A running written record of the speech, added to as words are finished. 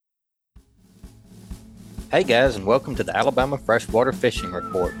Hey guys, and welcome to the Alabama Freshwater Fishing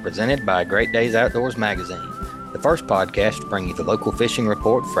Report presented by Great Days Outdoors magazine, the first podcast to bring you the local fishing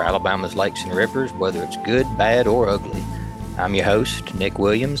report for Alabama's lakes and rivers, whether it's good, bad, or ugly. I'm your host, Nick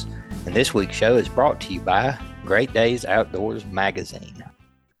Williams, and this week's show is brought to you by Great Days Outdoors magazine.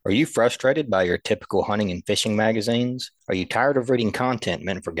 Are you frustrated by your typical hunting and fishing magazines? Are you tired of reading content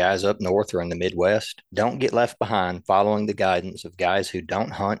meant for guys up north or in the Midwest? Don't get left behind following the guidance of guys who don't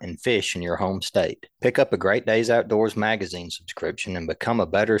hunt and fish in your home state. Pick up a Great Days Outdoors magazine subscription and become a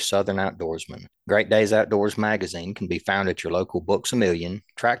better Southern outdoorsman. Great Days Outdoors magazine can be found at your local Books A Million,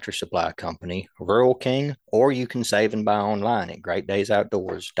 Tractor Supply Company, Rural King, or you can save and buy online at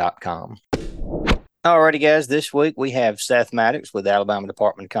greatdaysoutdoors.com. Alrighty, guys, this week we have Seth Maddox with the Alabama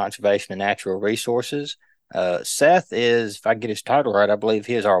Department of Conservation and Natural Resources. Seth is, if I get his title right, I believe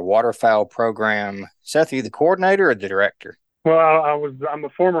he is our waterfowl program. Seth, are you the coordinator or the director? Well, I'm a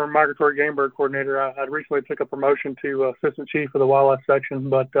former migratory game bird coordinator. I recently took a promotion to assistant chief of the wildlife section,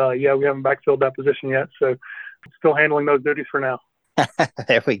 but we haven't backfilled that position yet, so still handling those duties for now.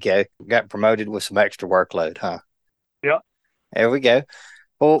 There we go. Got promoted with some extra workload, huh? Yeah. There we go.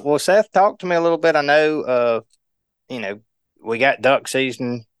 Well, Seth, talk to me a little bit. I know, we got duck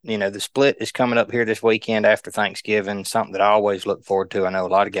season. The split is coming up here this weekend after Thanksgiving, something that I always look forward to. I know a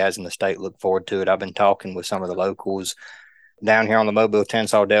lot of guys in the state look forward to it. I've been talking with some of the locals down here on the Mobile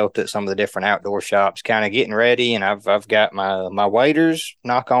Tensas Delta at some of the different outdoor shops, kind of getting ready. And I've got my waders,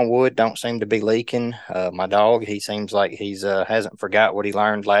 knock on wood, don't seem to be leaking. My dog, he seems like he's hasn't forgot what he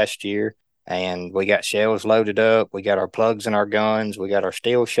learned last year. And we got shells loaded up. We got our plugs in our guns. We got our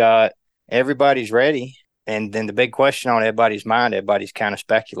steel shot. Everybody's ready. And then the big question on everybody's mind, everybody's kind of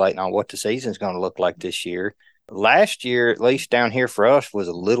speculating on what the season's going to look like this year. Last year, at least down here for us, was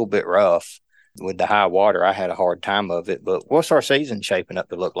a little bit rough with the high water. I had a hard time of it. But what's our season shaping up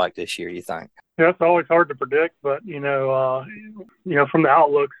to look like this year, you think? Yeah, it's always hard to predict, but from the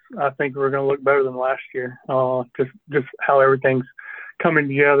outlooks, I think we're going to look better than last year. Just how everything's coming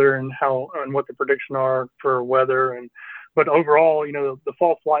together and what the prediction are for weather. But overall, the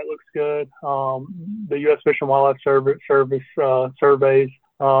fall flight looks good. The U.S. Fish and Wildlife Service surveys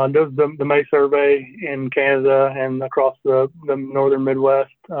does the May survey in Canada and across the northern Midwest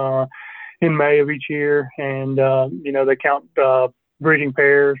in May of each year. And, they count breeding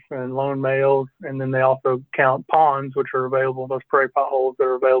pairs and lone males. And then they also count ponds, which are available, those prairie potholes that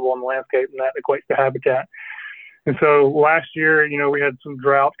are available on the landscape, and that equates to habitat. And so last year, we had some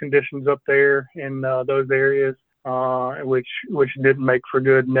drought conditions up there in those areas, which didn't make for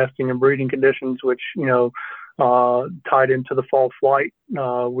good nesting and breeding conditions, which, tied into the fall flight.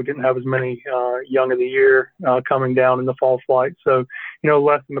 We didn't have as many young of the year coming down in the fall flight. So,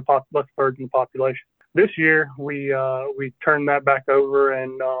 less birds in the population. This year, we turned that back over,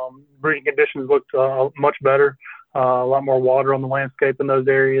 and breeding conditions looked much better, a lot more water on the landscape in those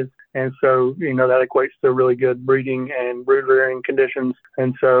areas. And so, that equates to really good breeding and brood rearing conditions.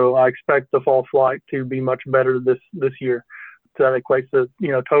 And so I expect the fall flight to be much better this year. So that equates to,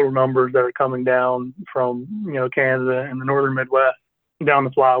 total numbers that are coming down from, Canada and the northern Midwest down the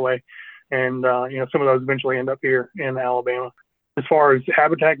flyway. And, some of those eventually end up here in Alabama. As far as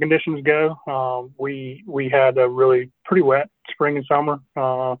habitat conditions go, we had a really pretty wet spring and summer,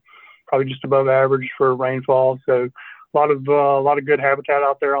 probably just above average for rainfall. So a lot of good habitat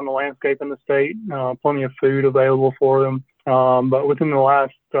out there on the landscape in the state, plenty of food available for them. But within the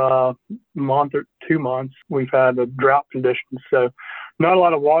last month or 2 months, we've had a drought conditions. So not a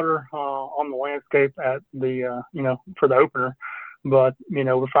lot of water on the landscape at the, for the opener. But,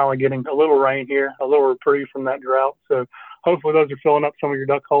 we're finally getting a little rain here, a little reprieve from that drought. So hopefully those are filling up some of your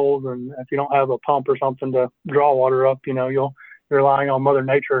duck holes. And if you don't have a pump or something to draw water up, you're relying on Mother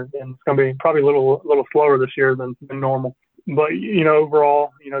Nature, and it's going to be probably a little slower this year than normal. But,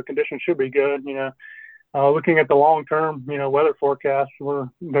 overall, conditions should be good. Looking at the long-term, weather forecast,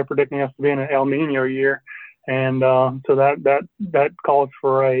 they're predicting us to be in an El Nino year. And so that calls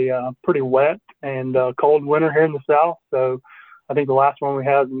for a pretty wet and cold winter here in the South. So I think the last one we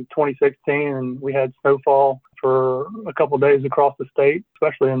had in 2016, and we had snowfall for a couple of days across the state,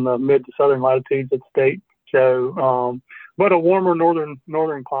 especially in the mid to southern latitudes of the state. So, but a warmer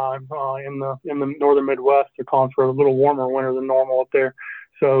northern climb in the northern Midwest are calling for a little warmer winter than normal up there.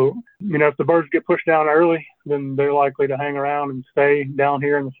 So, if the birds get pushed down early, then they're likely to hang around and stay down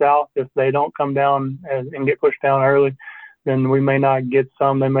here in the South. If they don't come down and get pushed down early, then we may not get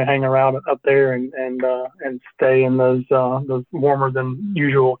some. They may hang around up there and stay in those warmer than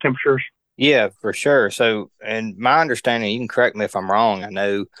usual temperatures. Yeah, for sure. So, and my understanding, you can correct me if I'm wrong, I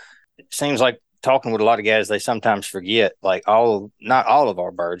know it seems like talking with a lot of guys, they sometimes forget not all of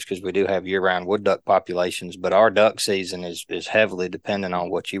our birds, because we do have year-round wood duck populations, but our duck season is heavily dependent on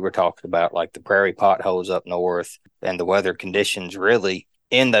what you were talking about, like the prairie potholes up north, and the weather conditions really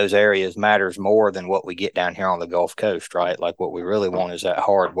in those areas matters more than what we get down here on the Gulf Coast, right? Like what we really want is that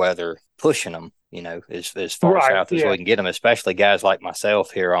hard weather pushing them, as far south as we can get them, especially guys like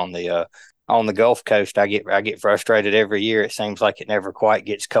myself here on the Gulf Coast. I get frustrated every year. It seems like it never quite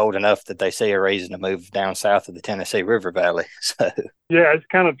gets cold enough that they see a reason to move down south of the Tennessee River Valley. So yeah, it's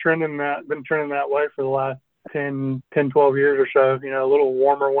kind of been trending that way for the last 12 years or so, a little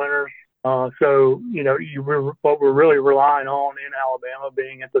warmer winters. So, what we're really relying on in Alabama,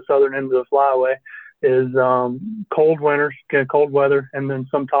 being at the southern end of the flyway, is cold winters, cold weather, and then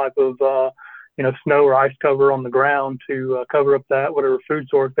some type of snow or ice cover on the ground to cover up that whatever food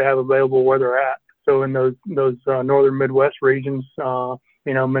source they have available where they're at. So in those northern Midwest regions,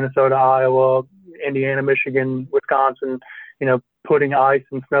 Minnesota, Iowa, Indiana, Michigan, Wisconsin, putting ice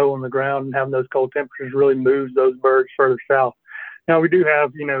and snow on the ground and having those cold temperatures really moves those birds further south. Now, we do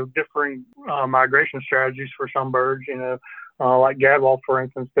have, differing migration strategies for some birds, like gadwall, for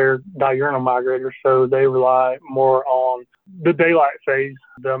instance. They're diurnal migrators, so they rely more on the daylight phase,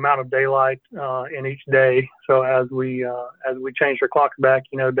 the amount of daylight in each day. So as we change their clocks back,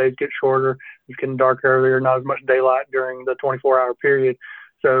 days get shorter, it's getting dark earlier, not as much daylight during the 24-hour period.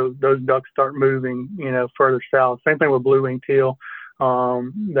 So those ducks start moving, further south. Same thing with blue-winged teal.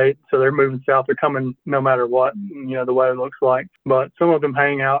 They're moving south. They're coming no matter what, the weather looks like. But some of them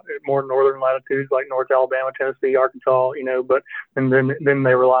hang out at more northern latitudes like North Alabama, Tennessee, Arkansas, and then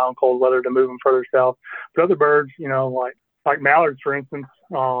they rely on cold weather to move them further south. But other birds, like mallards, for instance,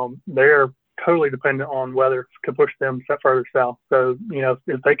 they're totally dependent on weather to push them further south. So,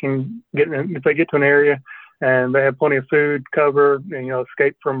 if they get to an area and they have plenty of food, cover,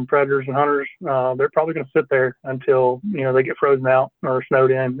 escape from predators and hunters, they're probably going to sit there until, they get frozen out or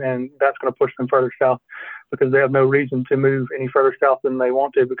snowed in, and that's going to push them further south because they have no reason to move any further south than they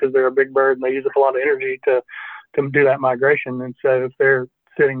want to because they're a big bird and they use up a lot of energy to do that migration. And so if they're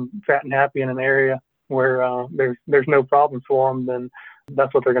sitting fat and happy in an area where there's no problems for them, then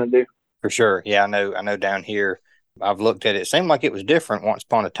that's what they're going to do. For sure. Yeah, I know down here, I've looked at it. It seemed like it was different once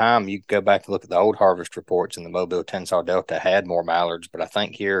upon a time. You go back and look at the old harvest reports, and the Mobile Tensas Delta had more mallards. But I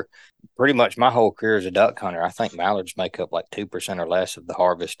think here, pretty much my whole career as a duck hunter, I think mallards make up like 2% or less of the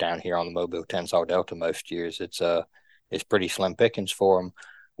harvest down here on the Mobile Tensas Delta most years. It's pretty slim pickings for them.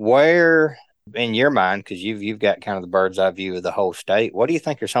 Where, in your mind, because you've got kind of the bird's eye view of the whole state, what do you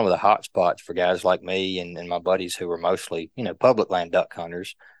think are some of the hot spots for guys like me and my buddies who are mostly, public land duck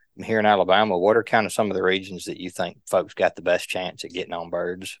hunters? Here in Alabama, what are kind of some of the regions that you think folks got the best chance at getting on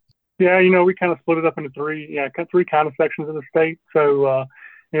birds? Yeah, we kind of split it up into three kind of sections of the state. So,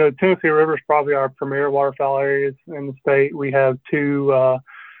 the Tennessee River is probably our premier waterfowl areas in the state. We have two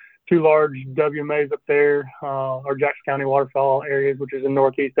large WMAs up there, our Jackson County waterfowl areas, which is in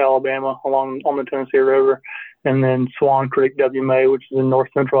northeast Alabama on the Tennessee River, and then Swan Creek WMA, which is in north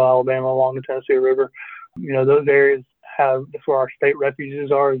central Alabama along the Tennessee River. Those areas that's where our state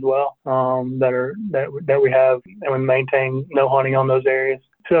refuges are as well, that we have and we maintain no hunting on those areas.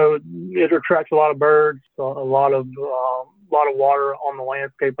 So it attracts a lot of birds, a lot of water on the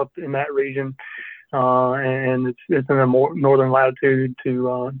landscape up in that region, and it's in a more northern latitude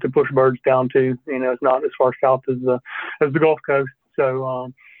to push birds down to. It's not as far south as the Gulf Coast,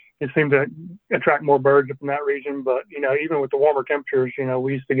 so it seemed to attract more birds up in that region. But even with the warmer temperatures,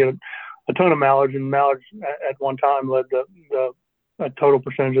 we used to get a ton of mallards, and mallards at one time led the total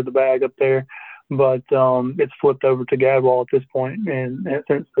percentage of the bag up there. But it's flipped over to gadwall at this point, and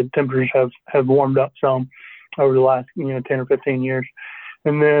since the temperatures have warmed up some over the last 10 or 15 years.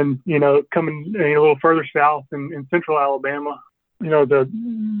 And then coming a little further south in central Alabama, the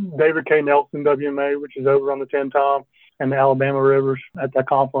David K. Nelson WMA, which is over on the Ten Tom and the Alabama rivers at the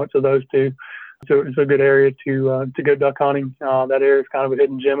confluence of those two. So it's a good area to go duck hunting. That area is kind of a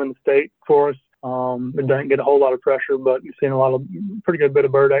hidden gem in the state for us. It doesn't get a whole lot of pressure, but you're seeing a lot of pretty good bit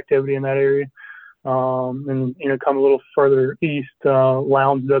of bird activity in that area. And come a little further east,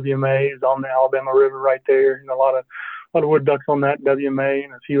 Lowndes WMA is on the Alabama River right there, and a lot of wood ducks on that WMA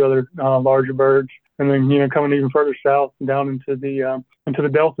and a few other larger birds. And then coming even further south down into the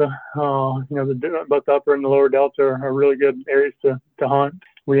Delta, both the upper and the lower Delta are really good areas to hunt.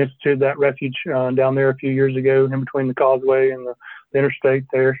 We instituted that refuge down there a few years ago in between the causeway and the interstate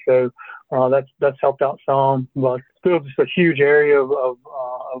there. So that's helped out some. But still just a huge area of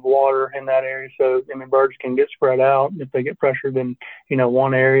water in that area. So, I mean, birds can get spread out. If they get pressure, then,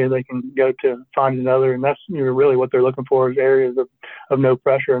 one area they can go to find another. And that's really what they're looking for, is areas of no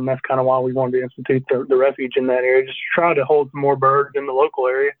pressure. And that's kind of why we wanted to institute the refuge in that area, just to try to hold some more birds in the local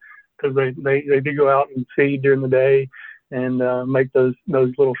area, because they do go out and feed during the day and make those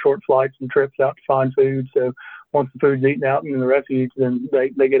little short flights and trips out to find food. So once the food's eaten out in the refuge, then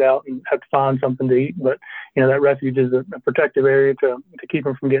they get out and have to find something to eat. But, that refuge is a protective area to keep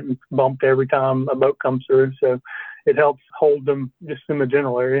them from getting bumped every time a boat comes through. So it helps hold them just in the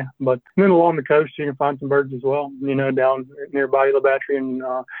general area. But then along the coast, you can find some birds as well, down near Bayou La Battery and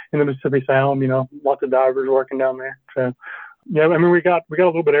in the Mississippi Sound, lots of divers working down there. So, yeah, I mean, we got a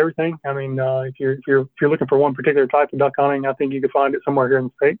little bit of everything. I mean, if you're looking for one particular type of duck hunting, I think you can find it somewhere here in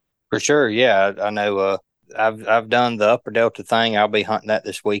the state. For sure, yeah. I know. I've done the Upper Delta thing. I'll be hunting that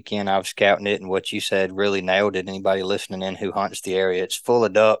this weekend. I was scouting it, and what you said really nailed it. Anybody listening in who hunts the area, it's full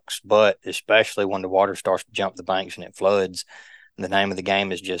of ducks, but especially when the water starts to jump the banks and it floods, the name of the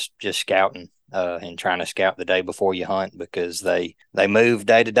game is just scouting and trying to scout the day before you hunt, because they move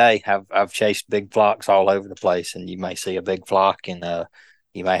day to day. I've chased big flocks all over the place, and you may see a big flock, and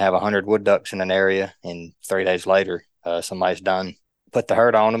you may have 100 wood ducks in an area, and 3 days later, somebody's done put the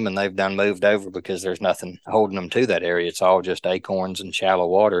herd on them and they've done moved over, because there's nothing holding them to that area. It's all just acorns and shallow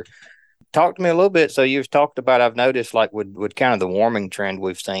water. Talk to me a little bit. So you've talked about, I've noticed, like with kind of the warming trend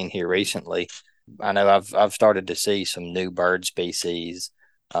we've seen here recently. I know I've started to see some new bird species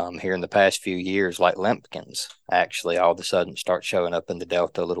here in the past few years, like limpkins actually all of a sudden start showing up in the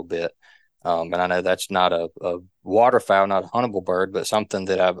Delta a little bit. And I know that's not a waterfowl, not a huntable bird, but something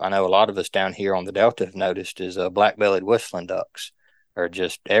that I know a lot of us down here on the Delta have noticed is black-bellied whistling ducks are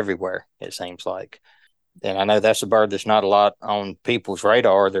just everywhere, it seems like. And I know that's a bird that's not a lot on people's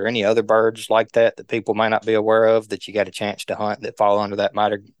radar. Are there any other birds like that people might not be aware of that you got a chance to hunt that fall under that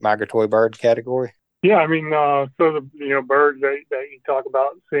migratory bird category? Yeah, I mean, so the birds that you talk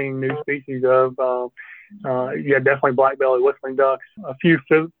about seeing new species of, definitely black-bellied whistling ducks, a few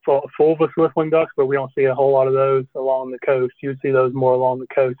fulvous whistling ducks, but we don't see a whole lot of those along the coast. You would see those more along the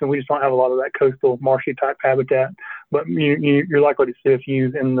coast, and we just don't have a lot of that coastal marshy type habitat. But you're likely to see a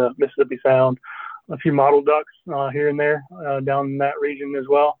few in the Mississippi Sound, a few mottled ducks here and there down in that region as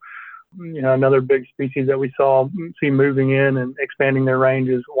well. Another big species that we see moving in and expanding their range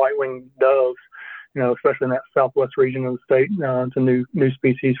is white-winged doves. Especially in that southwest region of the state. It's a new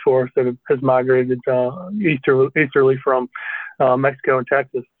species for us that has migrated easterly from Mexico and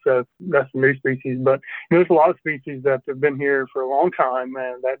Texas. So that's a new species. But there's a lot of species that have been here for a long time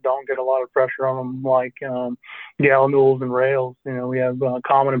and that don't get a lot of pressure on them, like gallinules and rails. We have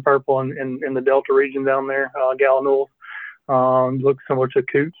common and purple in the Delta region down there, gallinules. Look similar to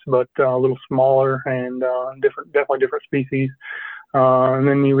coots, but a little smaller and definitely different species. And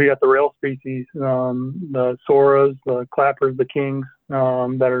then we got the rail species, the soras, the clappers, the kings,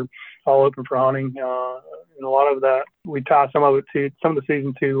 that are all open for hunting. And a lot of that, we tie some of the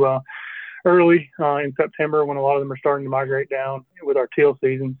season to early in September, when a lot of them are starting to migrate down with our teal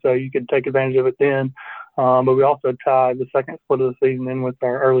season. So you could take advantage of it then. But we also tie the second split of the season in with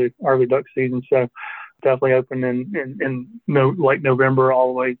our early duck season. So definitely open in late November all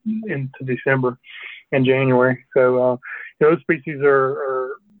the way into December and January. So those species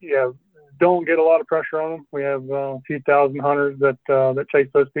don't get a lot of pressure on them. We have a few thousand hunters that chase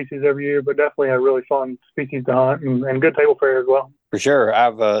those species every year, but definitely a really fun species to hunt and good table fare as well. For sure.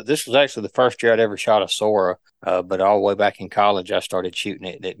 This was actually the first year I'd ever shot a sora, but all the way back in college I started shooting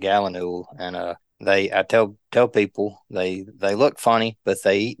it at gallinule, and I tell people they look funny, but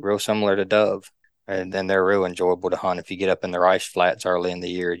they eat real similar to dove. And then they're real enjoyable to hunt. If you get up in their ice flats early in the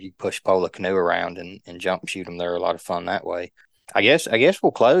year, you pull a canoe around and jump shoot them. They're a lot of fun that way. I guess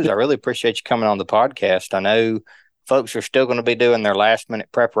we'll close. I really appreciate you coming on the podcast. I know folks are still going to be doing their last minute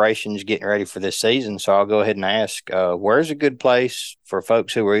preparations, getting ready for this season. So I'll go ahead and ask, where's a good place for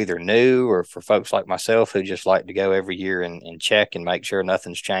folks who are either new or for folks like myself who just like to go every year and check and make sure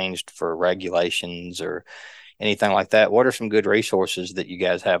nothing's changed for regulations or anything like that? What are some good resources that you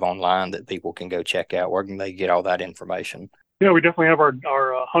guys have online that people can go check out? Where can they get all that information? Yeah, we definitely have our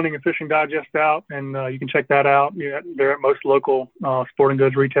hunting and fishing digest out, and you can check that out. They're at most local sporting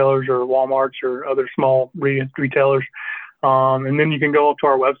goods retailers or Walmarts or other small retailers. And then you can go up to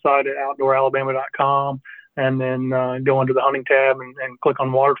our website at outdooralabama.com and then go under the hunting tab and click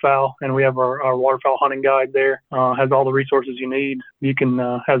on waterfowl. And we have our waterfowl hunting guide there. Has all the resources you need. You can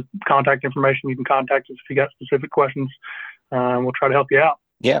have contact information. You can contact us if you got specific questions. And we'll try to help you out.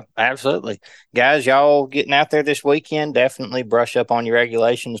 Yeah, absolutely. Guys, y'all getting out there this weekend, definitely brush up on your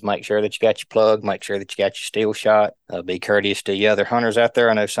regulations. Make sure that you got your plug, make sure that you got your steel shot. Be courteous to the other hunters out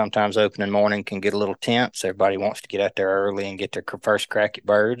there. I know sometimes opening morning can get a little tense. Everybody wants to get out there early and get their first crack at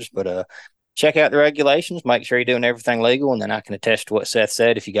birds, but check out the regulations, make sure you're doing everything legal, and then I can attest to what Seth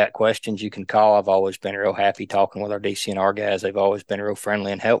said. If you got questions, you can call. I've always been real happy talking with our DCNR guys. They've always been real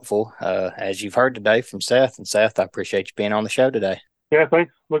friendly and helpful, as you've heard today from Seth. And Seth, I appreciate you being on the show today. Yeah,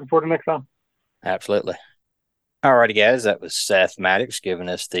 thanks. Looking forward to next time. Absolutely. All righty, guys. That was Seth Maddox giving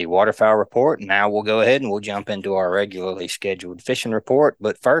us the waterfowl report. Now we'll go ahead and we'll jump into our regularly scheduled fishing report.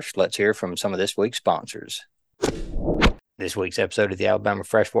 But first, let's hear from some of this week's sponsors. This week's episode of the Alabama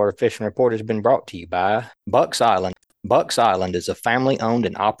Freshwater Fishing Report has been brought to you by Bucks Island. Bucks Island is a family-owned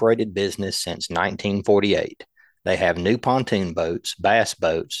and operated business since 1948. They have new pontoon boats, bass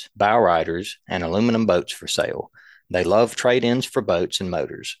boats, bow riders, and aluminum boats for sale. They love trade-ins for boats and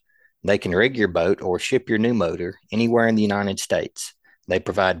motors. They can rig your boat or ship your new motor anywhere in the United States. They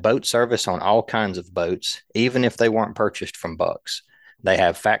provide boat service on all kinds of boats, even if they weren't purchased from Bucks. They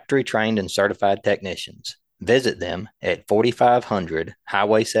have factory-trained and certified technicians. Visit them at 4500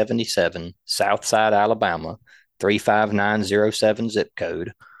 Highway 77, Southside, Alabama, 35907 zip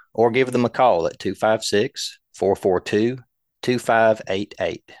code, or give them a call at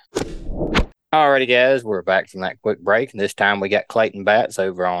 256-442-2588. Alrighty, guys, we're back from that quick break, and this time we got Clayton Batts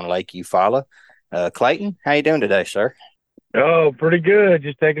over on Lake Eufaula. Clayton, how you doing today, sir? Oh, pretty good.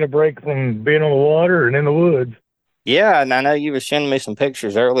 Just taking a break from being on the water and in the woods. Yeah, and I know you were sending me some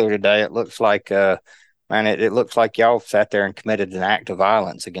pictures earlier today. It looks like, man, it looks like y'all sat there and committed an act of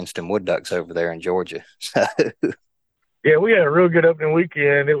violence against them wood ducks over there in Georgia. Yeah, we had a real good opening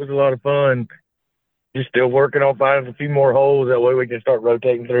weekend. It was a lot of fun. Just still working on finding a few more holes. That way we can start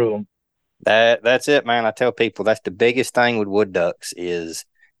rotating through them. That's it, man. I tell people that's the biggest thing with wood ducks is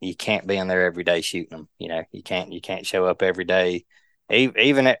you can't be in there every day shooting them. You know, you can't show up every day,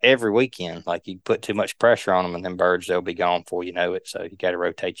 even every weekend. Like you put too much pressure on them, and then birds they'll be gone before you know it. So you got to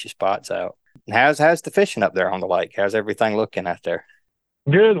rotate your spots out. And how's the fishing up there on the lake? How's everything looking out there?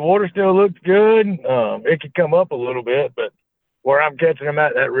 Good. The water still looks good. It could come up a little bit, but where I'm catching them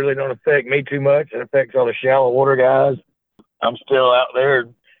at, that really don't affect me too much. It affects all the shallow water guys. I'm still out there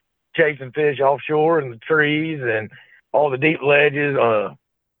chasing fish offshore in the trees and all the deep ledges.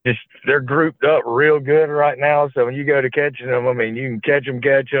 Just they're grouped up real good right now. So when you go to catching them, I mean, you can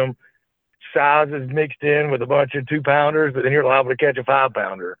catch them. Size is mixed in with a bunch of 2-pounders, but then you're liable to catch a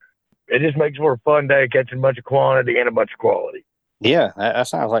 5-pounder. It just makes for a fun day catching a bunch of quantity and a bunch of quality. Yeah, that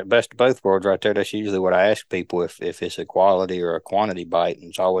sounds like best of both worlds right there. That's usually what I ask people if it's a quality or a quantity bite, and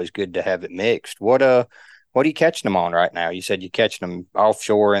it's always good to have it mixed. What are you catching them on right now? You said you're catching them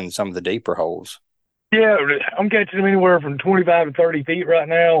offshore in some of the deeper holes. Yeah, I'm catching them anywhere from 25 to 30 feet right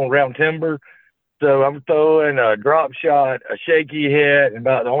now around timber. So I'm throwing a drop shot, a shaky hit, and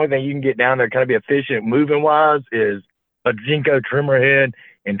about the only thing you can get down there kind of be efficient moving-wise is a Jinko trimmer head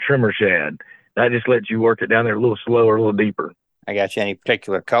and trimmer shad. That just lets you work it down there a little slower, a little deeper. I got you. Any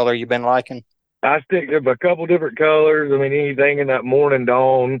particular color you've been liking? I stick to a couple different colors. I mean, anything in that morning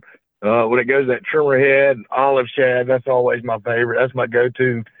dawn. When it goes that trimmer head, olive shad, that's always my favorite. That's my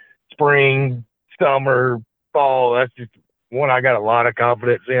go-to spring, summer, fall. That's just one I got a lot of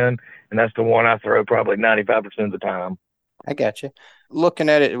confidence in, and that's the one I throw probably 95% of the time. I got you. Looking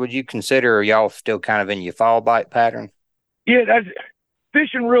at it, would you consider y'all still kind of in your fall bite pattern? Yeah, that's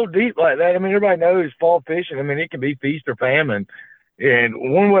fishing real deep like that. I mean, everybody knows fall fishing. I mean, it can be feast or famine. And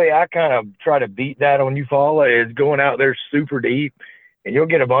one way I kind of try to beat that on Eufaula is going out there super deep, and you'll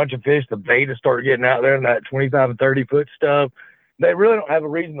get a bunch of fish. The beta start getting out there in that 25 and 30-foot stuff. They really don't have a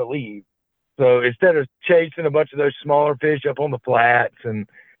reason to leave. So instead of chasing a bunch of those smaller fish up on the flats and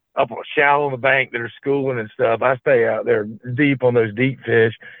up shallow on the bank that are schooling and stuff, I stay out there deep on those deep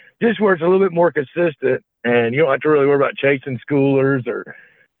fish, just where it's a little bit more consistent. And you don't have to really worry about chasing schoolers or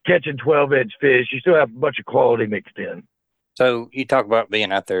catching 12-inch fish. You still have a bunch of quality mixed in. So you talk about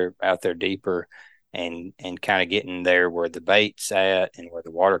being out there deeper and kind of getting there where the bait's at and where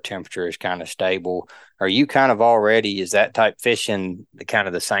the water temperature is kind of stable. Are you kind of already, is that type fishing kind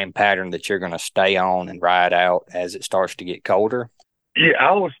of the same pattern that you're going to stay on and ride out as it starts to get colder? Yeah,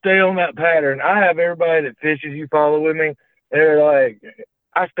 I will stay on that pattern. I have everybody that fishes Eufaula with me. They're like,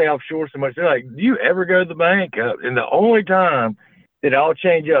 I stay offshore so much. They're like, do you ever go to the bank? And the only time that I'll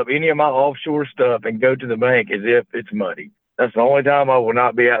change up any of my offshore stuff and go to the bank is if it's muddy. That's the only time I will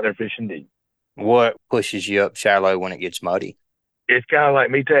not be out there fishing deep. What pushes you up shallow when it gets muddy? It's kind of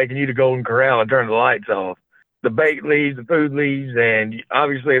like me taking you to Golden Corral and turning the lights off. The bait leaves, the food leaves, and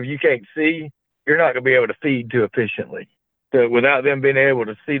obviously if you can't see, you're not going to be able to feed too efficiently. without them being able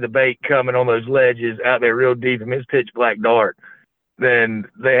to see the bait coming on those ledges out there real deep and it's pitch black dark, then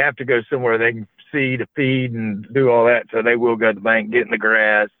they have to go somewhere they can see to feed and do all that. So they will go to the bank, get in the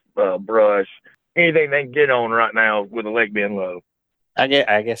grass, brush, anything they can get on right now with the lake being low. I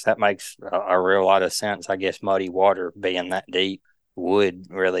guess that makes a real lot of sense. I guess muddy water being that deep would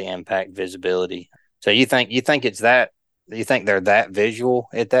really impact visibility. So you think it's that? You think they're that visual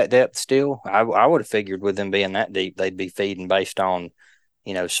at that depth still? I would have figured with them being that deep, they'd be feeding based on,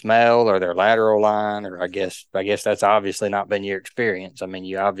 smell or their lateral line, or I guess that's obviously not been your experience. I mean,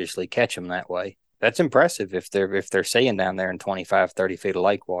 you obviously catch them that way. That's impressive if they're seeing down there in 25, 30 feet of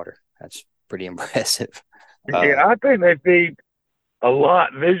lake water. That's pretty impressive. Yeah, I think they feed a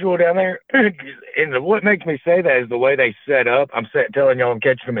lot visual down there. And what makes me say that is the way they set up. I'm telling y'all I'm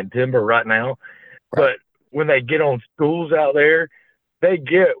catching them in timber right now. Right. But when they get on schools out there, they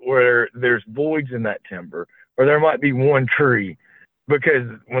get where there's voids in that timber, or there might be one tree. Because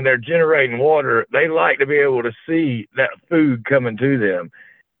when they're generating water, they like to be able to see that food coming to them.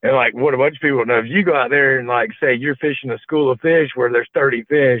 And like what a bunch of people know, if you go out there and like say you're fishing a school of fish where there's 30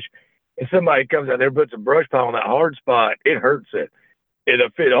 fish, and somebody comes out there and puts a brush pile on that hard spot, it hurts it. It'll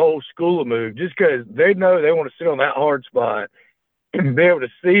fit a whole school will move just because they know they want to sit on that hard spot and be able to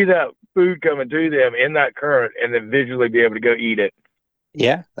see that food coming to them in that current and then visually be able to go eat it.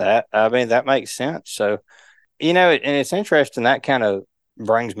 Yeah, that makes sense. So, and it's interesting. That kind of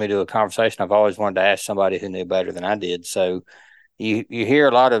brings me to a conversation I've always wanted to ask somebody who knew better than I did. So you hear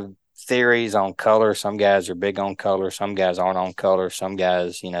a lot of theories on color. Some guys are big on color. Some guys aren't on color. Some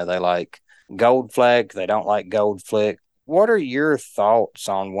guys, they like gold fleck. They don't like gold fleck. What are your thoughts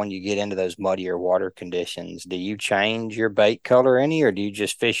on when you get into those muddier water conditions? Do you change your bait color any, or do you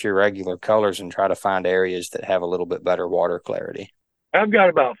just fish your regular colors and try to find areas that have a little bit better water clarity? I've got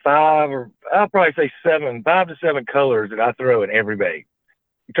about 5 to 7 colors that I throw in every bait.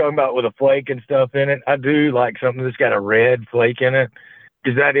 You're talking about with a flake and stuff in it. I do like something that's got a red flake in it,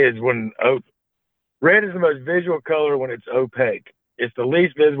 because that is red is the most visual color when it's opaque. It's the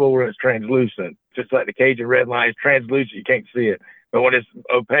least visible when it's translucent. Just like the Cajun red line is translucent, you can't see it. But when it's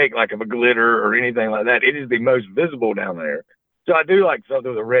opaque, like of a glitter or anything like that, it is the most visible down there. So I do like something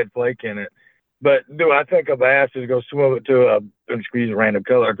with a red flake in it. But do I think a bass is going to swim it to a random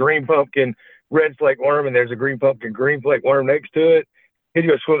color, a green pumpkin, red flake worm, and there's a green pumpkin, green flake worm next to it? He's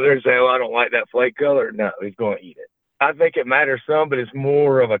going to swim there and say, oh, I don't like that flake color. No, he's going to eat it. I think it matters some, but it's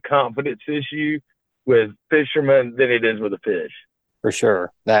more of a confidence issue with fishermen than it is with a fish. For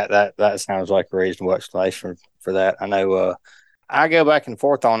sure. That sounds like a reasonable explanation for that. I know I go back and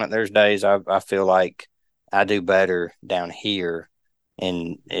forth on it. There's days I feel like I do better down here,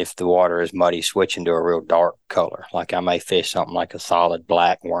 and if the water is muddy, switching to a real dark color. Like I may fish something like a solid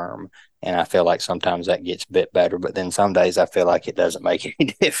black worm, and I feel like sometimes that gets a bit better. But then some days I feel like it doesn't make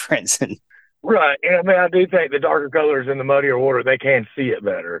any difference. Right. And I mean, I do think the darker colors in the muddier water, they can see it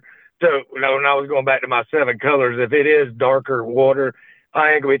better. So, when I was going back to my 7 colors, if it is darker water,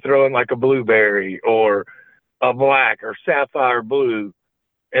 I ain't going to be throwing like a blueberry or a black or sapphire blue.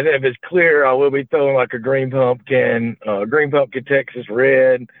 And then if it's clear, I will be throwing like a green pumpkin Texas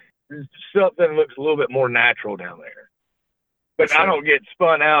red, something that looks a little bit more natural down there. But sure. I don't get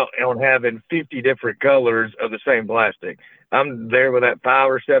spun out on having 50 different colors of the same plastic. I'm there with that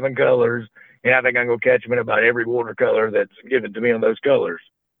 5 or 7 colors, and I think I'm going to catch them in about every watercolor that's given to me on those colors.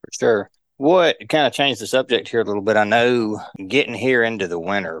 For sure. What kind of changed the subject here a little bit? I know getting here into the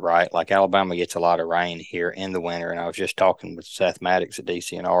winter, right? Like Alabama gets a lot of rain here in the winter. And I was just talking with Seth Maddox at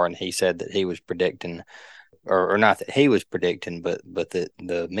DCNR, and he said that he was predicting, or not that he was predicting, but that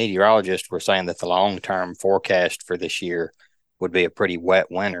the meteorologists were saying that the long-term forecast for this year would be a pretty wet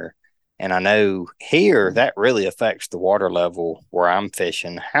winter. And I know here that really affects the water level where I'm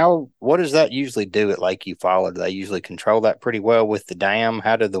fishing. What does that usually do at Lake Eufaula? Do they usually control that pretty well with the dam?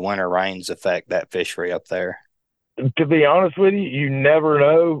 How do the winter rains affect that fishery up there? To be honest with you, you never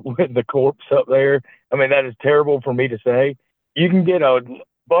know with the corpse up there. I mean, that is terrible for me to say. You can get a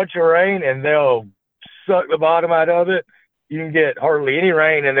bunch of rain and they'll suck the bottom out of it. You can get hardly any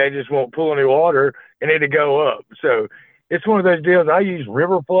rain and they just won't pull any water and it'll go up. So it's one of those deals. I use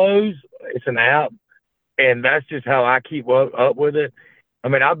River Flows. It's an app, and that's just how I keep up with it. I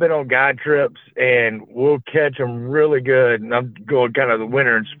mean, I've been on guide trips, and we'll catch them really good. And I'm going kind of the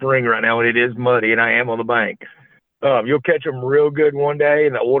winter and spring right now, and it is muddy, and I am on the bank. You'll catch them real good one day,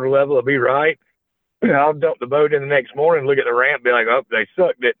 and the water level will be right. I'll dump the boat in the next morning, look at the ramp, be like, oh, they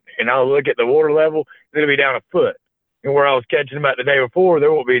sucked it. And I'll look at the water level, and it'll be down a foot. And where I was catching them about the day before,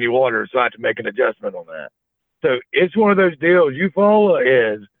 there won't be any water, so I have to make an adjustment on that. So it's one of those deals.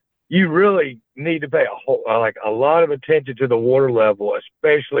 Eufaula is, you really need to pay a lot of attention to the water level,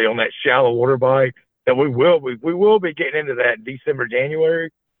 especially on that shallow water bite. That we will be getting into that in December,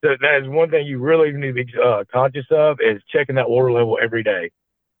 January. So that is one thing you really need to be conscious of, is checking that water level every day.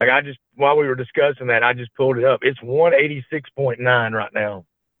 Like, while we were discussing that, I just pulled it up. It's 186.9 right now.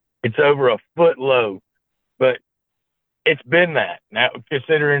 It's over a foot low, but it's been that. Now,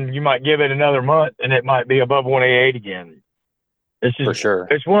 considering you might give it another month and it might be above 188 again. It's just, for sure.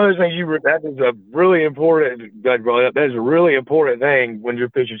 It's one of those things that is a really important, Doug brought up, that is a really important thing when you're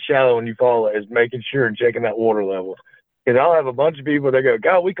fishing shallow and Eufaula, is making sure and checking that water level. Because I'll have a bunch of people that go,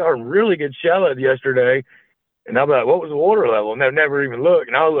 God, we caught a really good shallow yesterday. And I'll be like, what was the water level? And they'll never even look.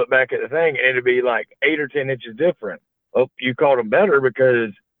 And I'll look back at the thing and it'll be like 8 or 10 inches different. Oh, you caught them better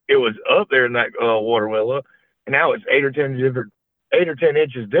because it was up there in that water willow. And now it's 8 or 10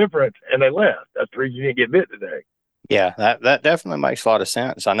 inches different, and they left. That's the reason you didn't get bit today. Yeah, that definitely makes a lot of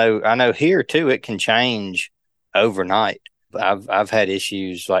sense. I know here too it can change overnight. I've had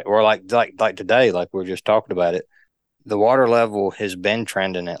issues like today, like we were just talking about it. The water level has been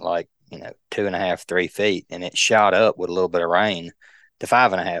trending at 2.5, 3 feet, and it shot up with a little bit of rain to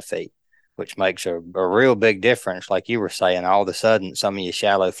 5.5 feet, which makes a real big difference. Like you were saying, all of a sudden some of your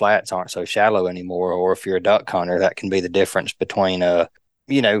shallow flats aren't so shallow anymore. Or if you're a duck hunter, that can be the difference between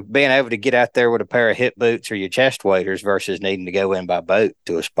being able to get out there with a pair of hip boots or your chest waders versus needing to go in by boat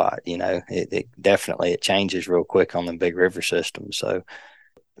to a spot. It definitely changes real quick on the big river systems. So,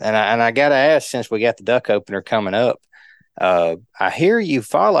 and I got to ask, since we got the duck opener coming up, I hear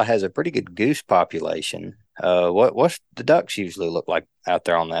Eufaula has a pretty good goose population. What's the ducks usually look like out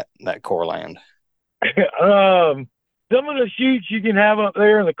there on that core land? Some of the shoots you can have up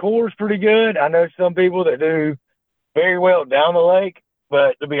there in the core is pretty good. I know some people that do very well down the lake.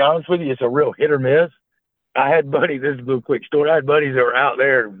 But to be honest with you, it's a real hit or miss. I had buddies, this is a little quick story. I had buddies that were out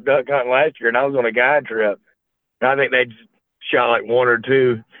there duck hunting last year, and I was on a guide trip. And I think they just shot like 1 or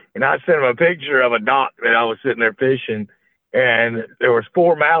 2. And I sent them a picture of a dock that I was sitting there fishing, and there was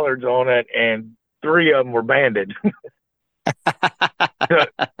 4 mallards on it, and 3 of them were banded. So,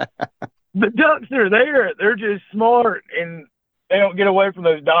 the ducks are there. They're just smart, and they don't get away from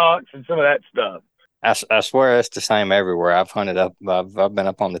those docks and some of that stuff. I swear it's the same everywhere. I've hunted up. I've been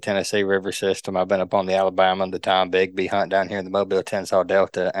up on the Tennessee River system. I've been up on the Alabama, the Tom Bigby hunt down here in the Mobile, Tensas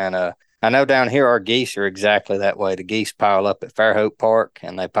Delta. And I know down here our geese are exactly that way. The geese pile up at Fairhope Park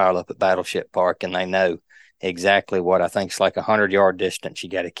and they pile up at Battleship Park, and they know exactly what I think is like 100-yard distance you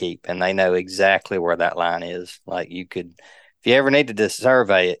got to keep, and they know exactly where that line is. Like you could, if you ever needed to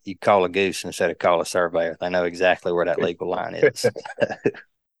survey it, you call a goose instead of call a surveyor. They know exactly where that legal line is.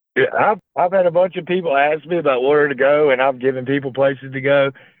 Yeah, I've had a bunch of people ask me about where to go, and I've given people places to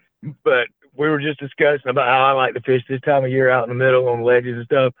go. But we were just discussing about how I like to fish this time of year out in the middle on ledges and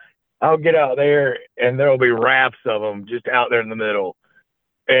stuff. I'll get out there, and there'll be rafts of them just out there in the middle.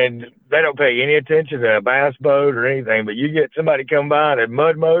 And they don't pay any attention to a bass boat or anything. But you get somebody come by in a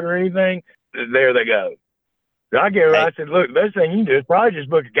mud moat or anything, there they go. So I said, look, the best thing you can do is probably just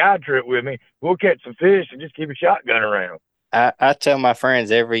book a guide trip with me. We'll catch some fish and just keep a shotgun around. I tell my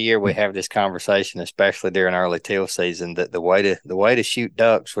friends every year we have this conversation, especially during early teal season, that the way to shoot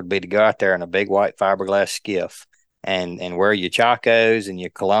ducks would be to go out there in a big white fiberglass skiff and wear your chacos and your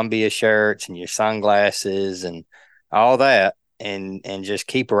Columbia shirts and your sunglasses and all that, and just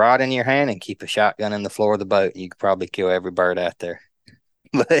keep a rod in your hand and keep a shotgun in the floor of the boat. You could probably kill every bird out there.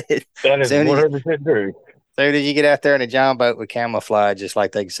 But that is 100% true. So did you get out there in a john boat with camouflage, just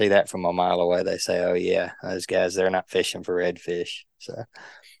like they can see that from a mile away? They say, oh, yeah, those guys, they're not fishing for redfish. So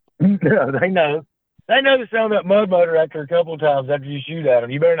no, they know. They know the sound of that mud motor after a couple of times after you shoot at them.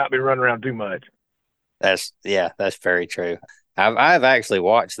 You better not be running around too much. That's very true. I've actually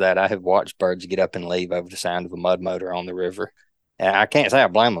watched that. I have watched birds get up and leave over the sound of a mud motor on the river. And I can't say I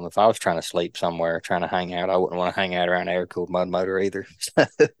blame them. If I was trying to sleep somewhere, trying to hang out, I wouldn't want to hang out around an air-cooled mud motor either.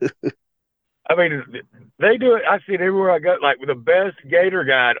 I mean, they do it. I see it everywhere I go. Like with the best gator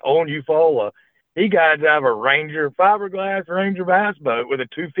guide on Eufaula, he guides out of a fiberglass Ranger bass boat with a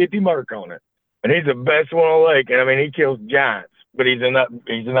 250 Merc on it, and he's the best one on the lake. And I mean, he kills giants. But he's in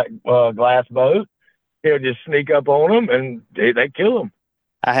that glass boat. He'll just sneak up on them, and they kill them.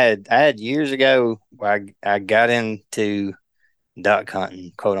 I had years ago. I got into duck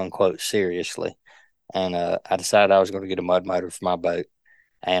hunting, quote unquote, seriously, and I decided I was going to get a mud motor for my boat.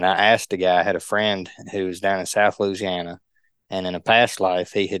 And I asked a guy, I had a friend who was down in South Louisiana, and in a past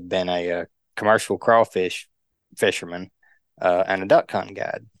life, he had been a commercial crawfish fisherman and a duck hunting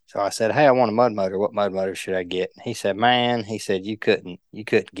guide. So I said, hey, I want a mud motor. What mud motor should I get? He said, man, you couldn't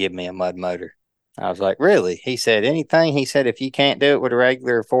give me a mud motor. I was like, really? He said, anything. He said, if you can't do it with a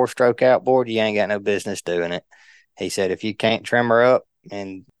regular 4-stroke outboard, you ain't got no business doing it. He said, if you can't trim her up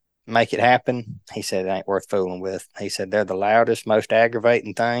and make it happen, he said, it ain't worth fooling with. He said, they're the loudest, most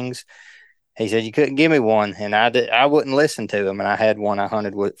aggravating things. He said, you couldn't give me one. And I wouldn't listen to him. And I had one I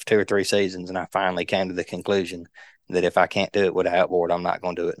hunted with for 2 or 3 seasons. And I finally came to the conclusion that if I can't do it with an outboard, I'm not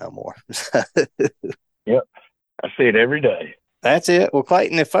going to do it no more. Yep. I see it every day. That's it. Well,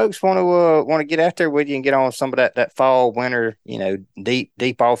 Clayton, if folks want to get out there with you and get on some of that fall, winter,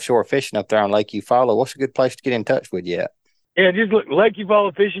 deep offshore fishing up there on Lake Eufaula, what's a good place to get in touch with you at? Yeah, just look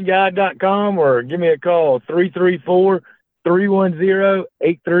LakeEufaulaFishingGuide.com or give me a call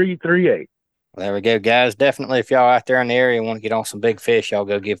 334-310-8338. Well, there we go, guys. Definitely, if y'all out there in the area and want to get on some big fish, y'all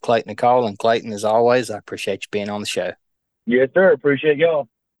go give Clayton a call. And Clayton, as always, I appreciate you being on the show. Yes, sir. Appreciate y'all.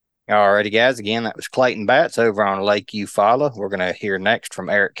 All righty, guys. Again, that was Clayton Batts over on Lake Eufaula. We're going to hear next from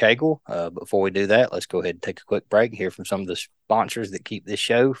Eric Cagle. Before we do that, let's go ahead and take a quick break and hear from some of the sponsors that keep this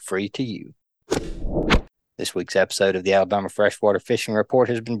show free to you. This week's episode of the Alabama Freshwater Fishing Report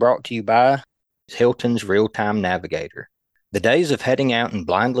has been brought to you by Hilton's Real-Time Navigator. The days of heading out and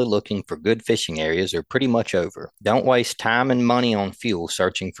blindly looking for good fishing areas are pretty much over. Don't waste time and money on fuel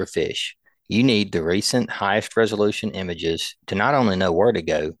searching for fish. You need the recent highest resolution images to not only know where to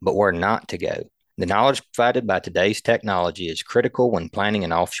go, but where not to go. The knowledge provided by today's technology is critical when planning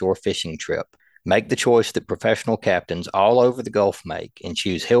an offshore fishing trip. Make the choice that professional captains all over the Gulf make and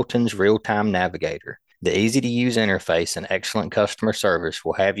choose Hilton's Real-Time Navigator. The easy-to-use interface and excellent customer service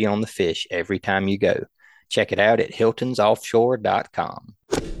will have you on the fish every time you go. Check it out at hiltonsoffshore.com.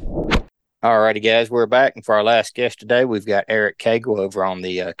 All righty, guys, we're back. And for our last guest today, we've got Eric Cagle over on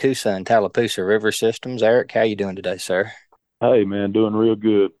the Coosa and Tallapoosa river systems. Eric, how you doing today, sir? Hey, man, doing real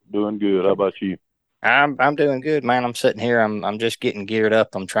good. Doing good. How about you? I'm doing good, man. I'm sitting here. I'm just getting geared up.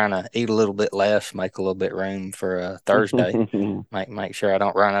 I'm trying to eat a little bit less, make a little bit room for Thursday. make sure I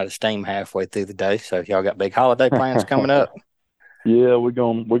don't run out of steam halfway through the day. So if y'all got big holiday plans coming up? Yeah, we're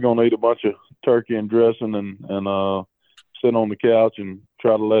gonna eat a bunch of turkey and dressing and sit on the couch and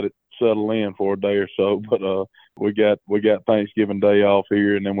try to let it settle in for a day or so. But we got Thanksgiving Day off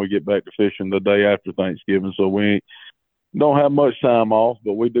here, and then we get back to fishing the day after Thanksgiving. So we don't have much time off,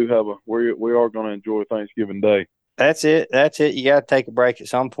 but we do have we are going to enjoy Thanksgiving Day. That's it. You got to take a break at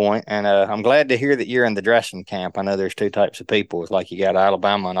some point. And I'm glad to hear that you're in the dressing camp. I know there's two types of people. It's like you got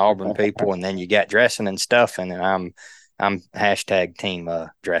Alabama and Auburn people, and then you got dressing and stuffing. And I'm hashtag team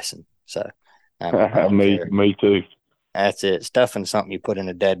dressing. So me too. That's it. Stuffing something you put in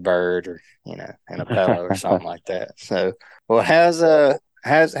a dead bird or in a pillow or something like that. So, well, how's the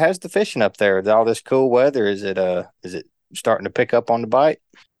fishing up there with all this cool weather? Is it starting to pick up on the bite?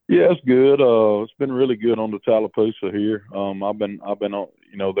 Yeah, it's good. It's been really good on the Tallapoosa here. I've been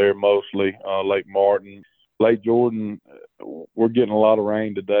on there mostly. Lake Martin, Lake Jordan. We're getting a lot of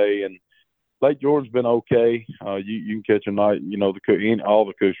rain today, and Lake Jordan's been okay. You can catch a nice, all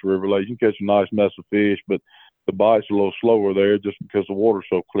the Coosa River lakes, you can catch a nice mess of fish, but the bite's a little slower there just because the water's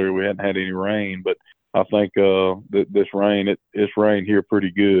so clear. We hadn't had any rain, but I think this rain, it's rained here pretty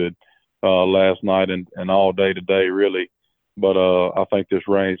good last night and all day today, really. But I think this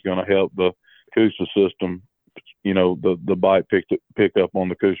rain's going to help the Coosa system. The bite pick up on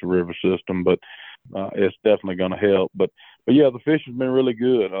the Coosa River system, but it's definitely going to help. But yeah, the fish has been really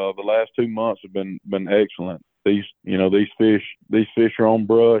good. The last 2 months have been excellent. These fish are on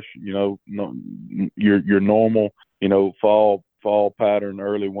brush. Your normal, fall pattern,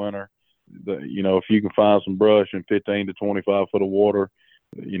 early winter. If you can find some brush in 15 to 25 foot of water,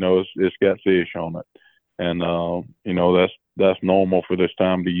 it's got fish on it, and that's normal for this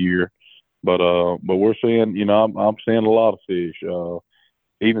time of the year. But we're seeing, I'm seeing a lot of fish.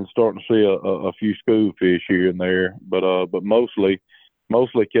 Even starting to see a few school fish here and there, but mostly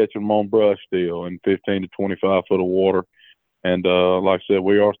catching them on brush still in 15 to 25 foot of water. And like I said,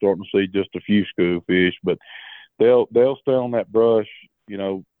 we are starting to see just a few school fish, but they'll stay on that brush,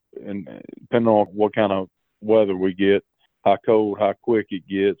 and depending on what kind of weather we get, how cold, how quick it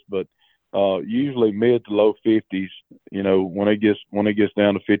gets. But usually mid to low 50s, when it gets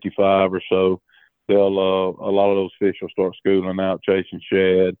down to 55 or so, they'll a lot of those fish will start schooling out, chasing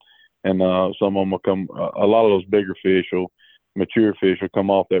shad, and some of them will come. A lot of those bigger fish mature fish will come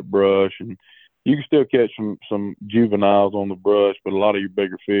off that brush, and you can still catch some juveniles on the brush, but a lot of your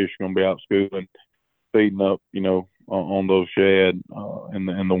bigger fish are going to be out schooling, feeding up, on those shad in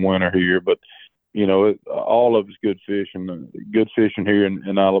the winter here. But all of it's good fishing. Good fishing here in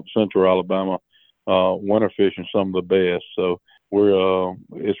Central Alabama. Winter fishing some of the best. So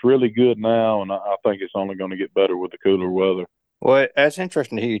it's really good now, and I think it's only going to get better with the cooler weather. Well, that's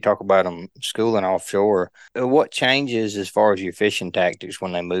interesting to hear you talk about them schooling offshore. What changes as far as your fishing tactics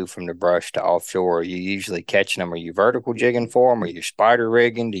when they move from the brush to offshore? Are you usually catching them? Are you vertical jigging for them? Are you spider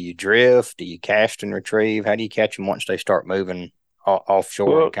rigging? Do you drift? Do you cast and retrieve? How do you catch them once they start moving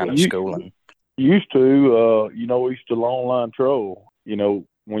offshore Well, and kind of schooling? used to, we used to long line troll.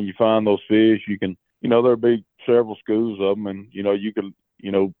 When you find those fish, you can, there'll be several schools of them, and you could,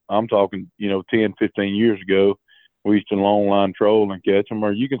 I'm talking, 10, 15 years ago, we used to long line troll and catch them,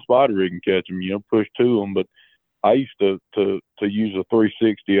 or you can spider rig and catch them, push to them. But I used to use a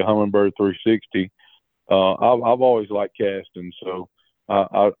 360, a Humminbird 360. I've always liked casting, so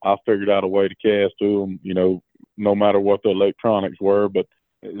I figured out a way to cast to them, no matter what the electronics were. But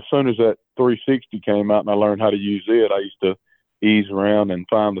as soon as that 360 came out and I learned how to use it, I used to ease around and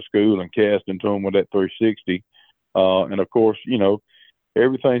find the school and cast into them with that 360. And of course,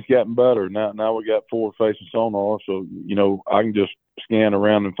 everything's gotten better. Now we got forward facing sonar, so I can just scan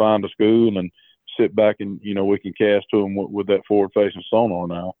around and find a school and sit back and we can cast to them with that forward facing sonar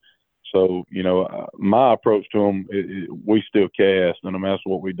now. So my approach to them, we still cast, and I mean, that's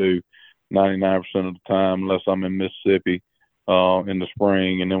what we do 99% of the time, unless I'm in Mississippi in the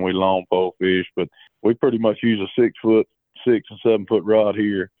spring, and then we long pole fish. But we pretty much use a 6 and 7 foot rod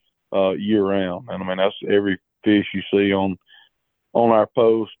here year round, and I mean that's every fish you see on our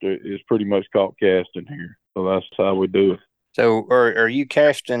post is pretty much caught casting here. So that's how we do it. So are you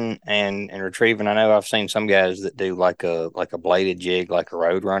casting and retrieving? I know I've seen some guys that do like a bladed jig, like a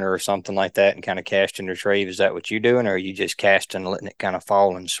road runner or something like that, and kind of cast and retrieve. Is that what you're doing, or are you just casting, letting it kind of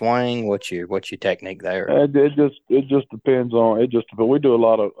fall and swing? What's your technique there? It just depends on we do a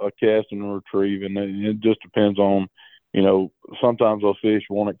lot of casting and retrieving. It just depends on, sometimes those fish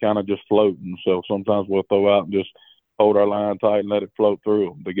want it kind of just floating. So sometimes we'll throw out and just hold our line tight and let it float through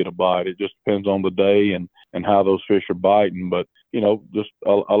them to get a bite. It just depends on the day and how those fish are biting. But, just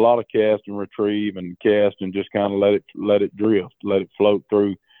a lot of cast and retrieve and cast and just kind of let it drift, let it float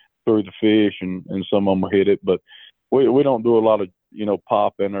through the fish, and some of them will hit it. But we don't do a lot of,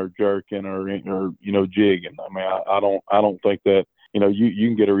 popping or jerking or jigging. I mean, I don't think that, you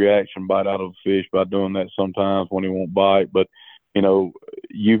can get a reaction bite out of a fish by doing that sometimes when he won't bite. But,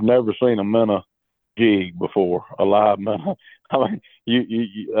 you've never seen a minnow jig before, a live minnow. I mean,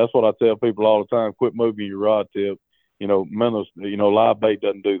 you that's what I tell people all the time: quit moving your rod tip. Minnows, live bait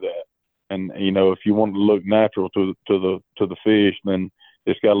doesn't do that. And if you want to look natural to the fish, then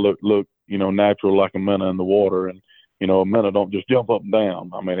it's got to look natural like a minnow in the water. And a minnow don't just jump up and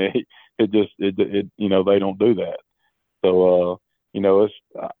down. I mean, it they don't do that. So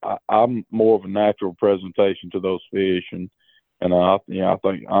I'm more of a natural presentation to those fish, and I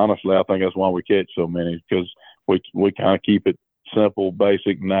think honestly, I think that's why we catch so many, because we kind of keep it simple,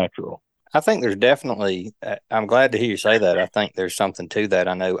 basic, natural. I think there's definitely. I'm glad to hear you say that. I think there's something to that.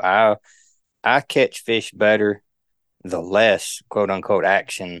 I know I catch fish better the less quote unquote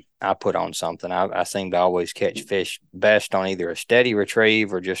action I put on something. I seem to always catch fish best on either a steady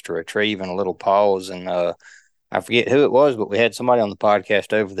retrieve or just a retrieve and a little pause. And I forget who it was, but we had somebody on the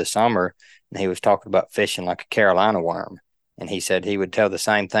podcast over the summer, and he was talking about fishing like a Carolina worm. And he said he would tell the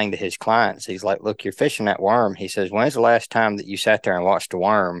same thing to his clients. He's like, look, you're fishing that worm. He says, when's the last time that you sat there and watched a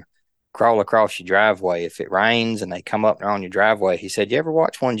worm crawl across your driveway? If it rains and they come up there on your driveway, he said, you ever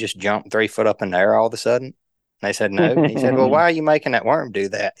watch one just jump 3 foot up in the air all of a sudden? And they said, no. He said, well, why are you making that worm do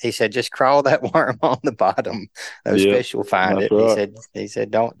that? He said, just crawl that worm on the bottom. Those fish will find it. Right. He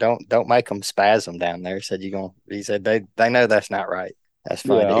said, don't make them spasm down there. He said, they know that's not right. That's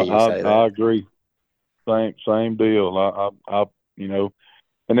funny to hear you say that. I agree. Same deal. I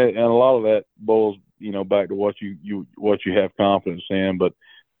and a lot of that boils, back to what you have confidence in. But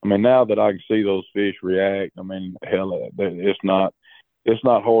I mean, now that I can see those fish react, I mean, hell, it's not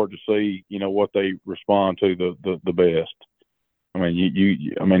hard to see, what they respond to the best. I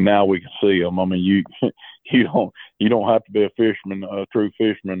mean, I mean, now we can see them. I mean, you don't have to be a fisherman, a true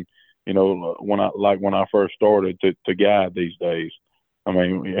fisherman, when I first started to guide these days. I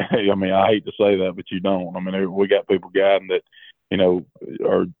mean, I hate to say that, but you don't. I mean, we got people guiding that,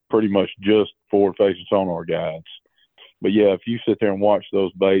 are pretty much just forward-facing sonar guides. But yeah, if you sit there and watch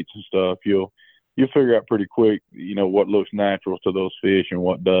those baits and stuff, you'll figure out pretty quick, what looks natural to those fish and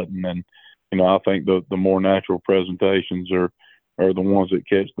what doesn't. And I think the more natural presentations are the ones that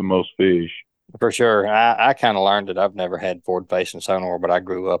catch the most fish. For sure. I kind of learned that I've never had forward-facing sonar, but I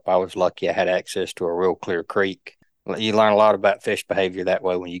grew up. I was lucky I had access to a real clear creek. You learn a lot about fish behavior that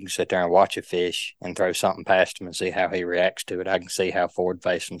way when you can sit there and watch a fish and throw something past him and see how he reacts to it. I can see how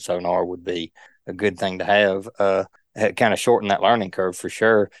forward-facing sonar would be a good thing to have. It kind of shortened that learning curve for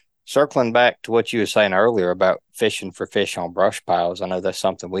sure. circling back to what you were saying earlier about fishing for fish on brush piles, I know that's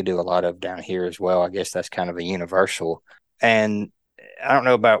something we do a lot of down here as well. I guess that's kind of a universal. And I don't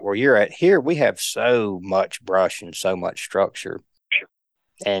know about where you're at. Here we have so much brush and so much structure.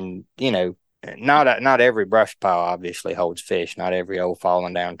 And, not every brush pile obviously holds fish. Not every old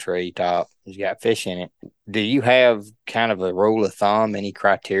fallen down tree top has got fish in it. Do you have kind of a rule of thumb, any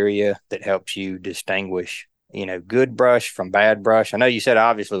criteria that helps you distinguish, good brush from bad brush? I know you said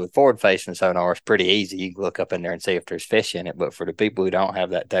obviously with forward facing sonar, it's pretty easy. You can look up in there and see if there's fish in it. But for the people who don't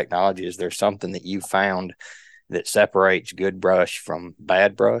have that technology, is there something that you found that separates good brush from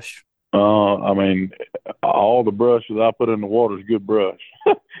bad brush? I mean, all the brush that I put in the water is good brush.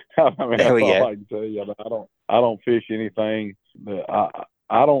 I mean, that's all I can tell you. I don't fish anything that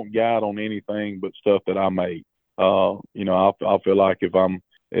I don't guide on anything but stuff that I make. I feel like if I'm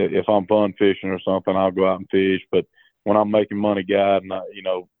fun fishing or something, I'll go out and fish. But when I'm making money guiding,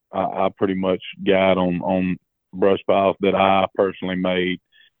 I pretty much guide on brush piles that I personally made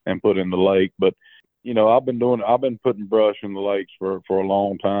and put in the lake. But I've been putting brush in the lakes for a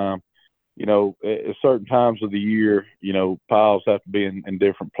long time. At certain times of the year, piles have to be in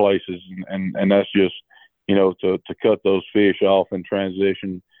different places, and that's just, to cut those fish off in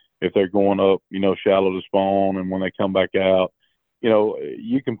transition if they're going up, shallow to spawn, and when they come back out,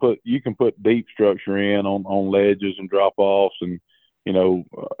 you can put deep structure in on ledges and drop offs and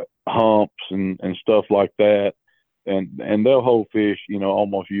humps and stuff like that, and they'll hold fish,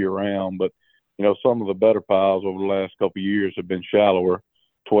 almost year round. But some of the better piles over the last couple of years have been shallower.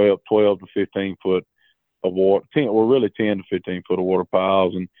 12 to 15 foot of water, 10 to 15 foot of water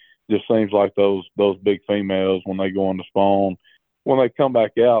piles. And just seems like those big females, when they go on to spawn, when they come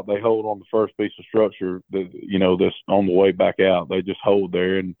back out, they hold on the first piece of structure that's on the way back out. They just hold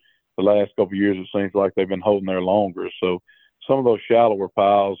there. And the last couple of years, it seems like they've been holding there longer. So some of those shallower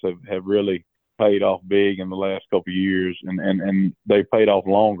piles have really paid off big in the last couple of years, and they paid off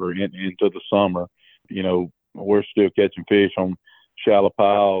longer into the summer. We're still catching fish on shallow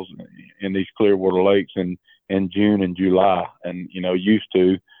piles in these Clearwater lakes in June and July, and used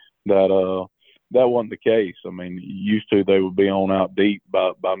to that wasn't the case. I mean, used to they would be on out deep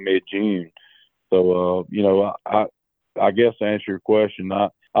by mid-June. So I guess to answer your question, I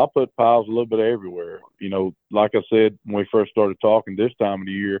put piles a little bit everywhere. Like I said when we first started talking, this time of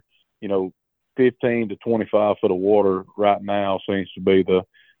the year, 15 to 25 foot of water right now seems to be the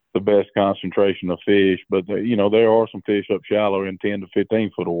best concentration of fish. But there are some fish up shallow in 10 to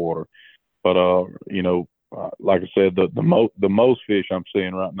 15 foot of water. But like I said, the most fish I'm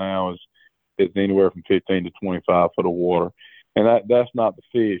seeing right now is anywhere from 15 to 25 foot of water, and that's not the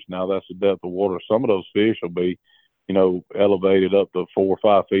fish. Now that's the depth of water. Some of those fish will be elevated up to 4 or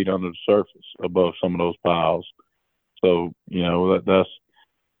 5 feet under the surface above some of those piles. So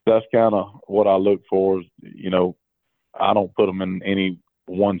that's kind of what I look for. Is I don't put them in any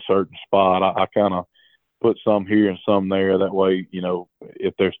one certain spot. I kind of put some here and some there. That way,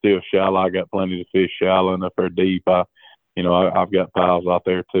 if they're still shallow, I got plenty of fish shallow, and if they're deep, I've got piles out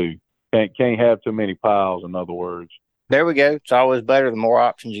there too. Can't have too many piles, in other words. There we go. It's always better. The more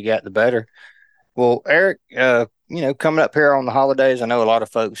options you got, the better. Well, Eric, coming up here on the holidays, I know a lot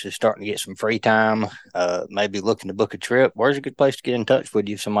of folks is starting to get some free time, maybe looking to book a trip. Where's a good place to get in touch with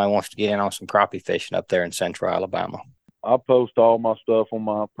you if somebody wants to get in on some crappie fishing up there in Central Alabama? I post all my stuff on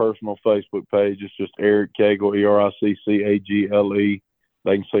my personal Facebook page. It's just Eric Cagle, EricCagle.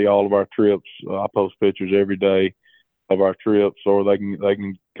 They can see all of our trips. I post pictures every day of our trips, or they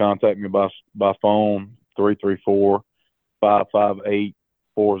can contact me by phone,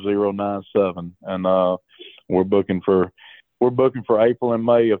 334-558-4097. And we're booking for April and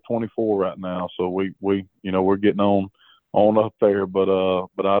May of 24 right now. So we're getting on up there, but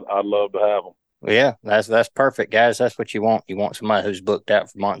I'd love to have them. Well, yeah, that's perfect, guys. That's what you want. You want somebody who's booked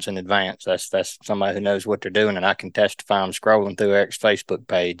out for months in advance. That's somebody who knows what they're doing, and I can testify. I'm scrolling through Eric's Facebook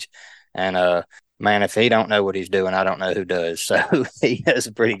page, and man, if he don't know what he's doing, I don't know who does. So he does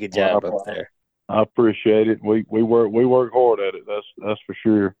a pretty good job up there. I appreciate it. We work hard at it. That's for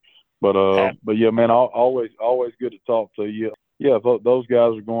sure. But yeah, man, always good to talk to you. Yeah, those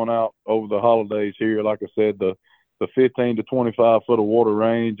guys are going out over the holidays here. Like I said, the 15 to 25 foot of water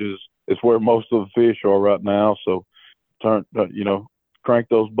range is where most of the fish are right now. So crank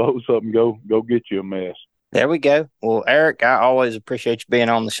those boats up and go get you a mess. There we go. Well, Eric, I always appreciate you being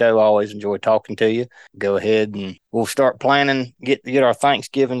on the show. I always enjoy talking to you. Go ahead and we'll start planning, get our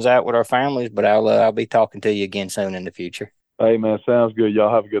Thanksgivings out with our families, but I'll be talking to you again soon in the future. Hey, man, sounds good.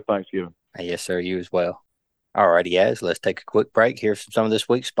 Y'all have a good Thanksgiving. Yes, sir. You as well. All righty, guys. Let's take a quick break. Here's some of this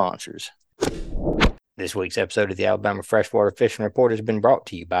week's sponsors. This week's episode of the Alabama Freshwater Fishing Report has been brought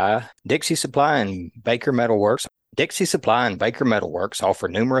to you by Dixie Supply and Baker Metalworks. Dixie Supply and Baker Metalworks offer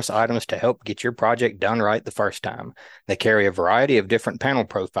numerous items to help get your project done right the first time. They carry a variety of different panel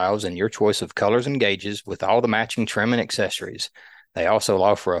profiles and your choice of colors and gauges with all the matching trim and accessories. They also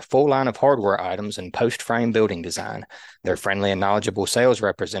offer a full line of hardware items and post-frame building design. Their friendly and knowledgeable sales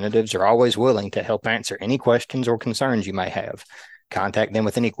representatives are always willing to help answer any questions or concerns you may have. Contact them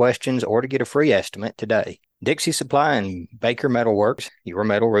with any questions or to get a free estimate today. Dixie Supply and Baker Metalworks, your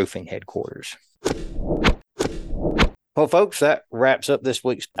metal roofing headquarters. Well, folks, that wraps up this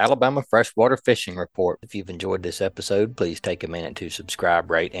week's Alabama Freshwater Fishing Report. If you've enjoyed this episode, please take a minute to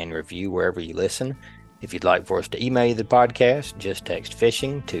subscribe, rate, and review wherever you listen. If you'd like for us to email you the podcast, just text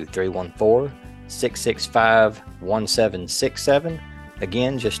fishing to 314-665-1767.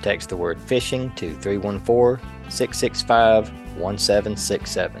 Again, just text the word fishing to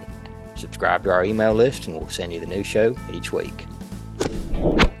 314-665-1767. Subscribe to our email list and we'll send you the new show each week.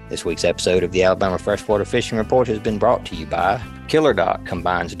 This week's episode of the Alabama Freshwater Fishing Report has been brought to you by Killer Dock.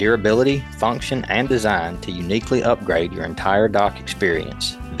 Combines durability, function, and design to uniquely upgrade your entire dock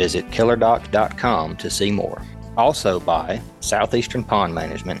experience. Visit killerdock.com to see more. Also by Southeastern Pond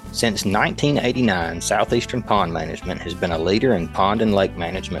Management. Since 1989, Southeastern Pond Management has been a leader in pond and lake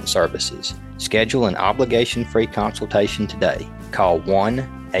management services. Schedule an obligation-free consultation today. Call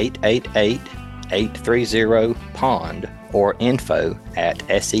 1-888-830-POND or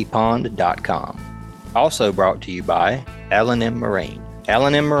info@sepond.com. Also brought to you by L&M Marine.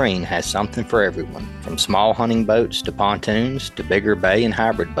 L&M Marine has something for everyone, from small hunting boats to pontoons to bigger bay and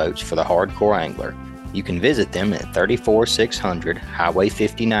hybrid boats for the hardcore angler. You can visit them at 34600 Highway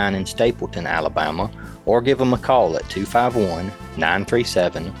 59 in Stapleton, Alabama, or give them a call at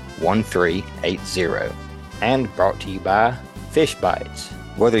 251-937-1380. And brought to you by Fish Bites.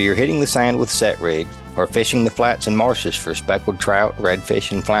 Whether you're hitting the sand with set rigs or fishing the flats and marshes for speckled trout,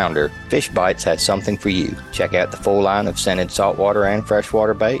 redfish, and flounder, Fish Bites has something for you. Check out the full line of scented saltwater and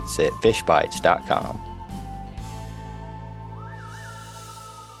freshwater baits at fishbites.com.